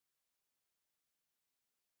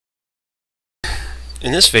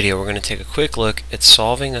In this video we're going to take a quick look at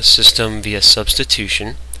solving a system via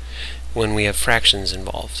substitution when we have fractions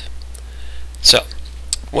involved. So,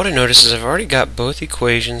 what I notice is I've already got both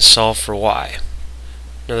equations solved for y.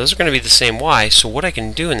 Now those are going to be the same y, so what I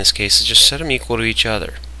can do in this case is just set them equal to each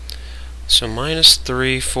other. So minus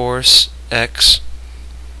 3/4 x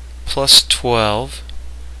plus 12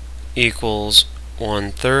 equals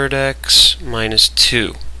 1/3 x minus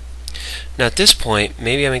 2. Now at this point,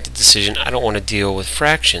 maybe I make the decision I don't want to deal with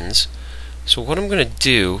fractions, so what I'm going to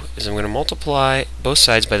do is I'm going to multiply both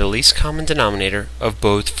sides by the least common denominator of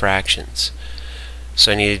both fractions.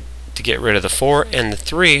 So I need to get rid of the 4 and the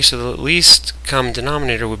 3, so the least common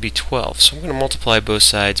denominator would be 12. So I'm going to multiply both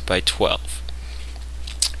sides by 12.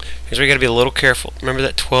 Here's where you got to be a little careful. Remember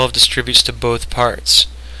that 12 distributes to both parts.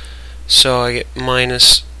 So I get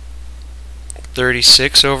minus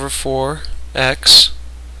 36 over 4x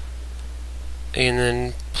and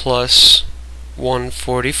then plus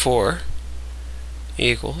 144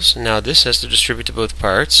 equals, now this has to distribute to both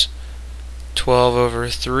parts, 12 over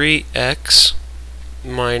 3x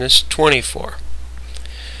minus 24.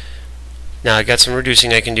 Now I got some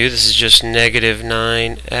reducing I can do. This is just negative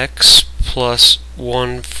 9x plus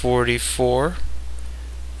 144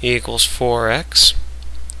 equals 4x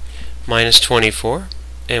minus 24,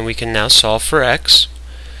 and we can now solve for x.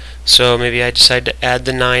 So maybe I decide to add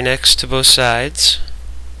the 9x to both sides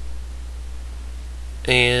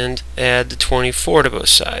and add the 24 to both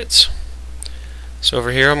sides. So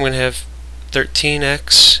over here I'm going to have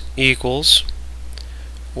 13x equals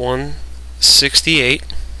 168.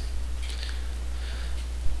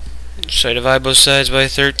 So I divide both sides by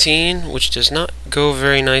 13, which does not go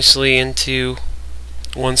very nicely into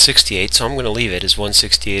 168, so I'm going to leave it as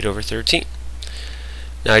 168 over 13.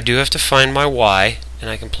 Now I do have to find my y, and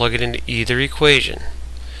I can plug it into either equation.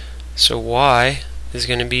 So y is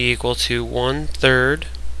going to be equal to 1/3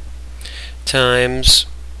 times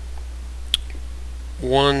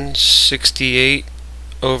 168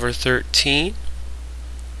 over 13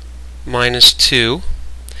 minus 2.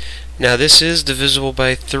 Now this is divisible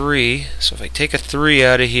by 3, so if I take a 3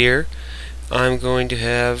 out of here, I'm going to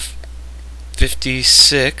have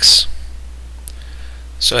 56.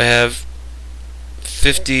 So I have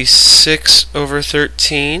 56 over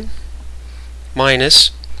 13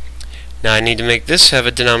 minus, now I need to make this have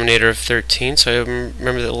a denominator of 13, so I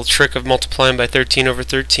remember that little trick of multiplying by 13 over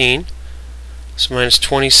 13. So minus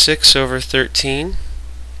 26 over 13,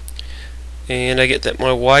 and I get that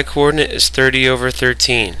my y coordinate is 30 over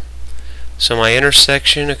 13. So my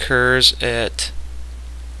intersection occurs at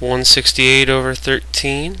 168 over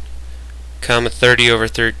 13 comma 30 over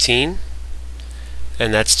 13,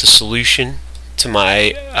 and that's the solution to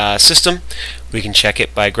my system. We can check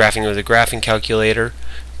it by graphing with a graphing calculator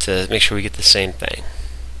to make sure we get the same thing.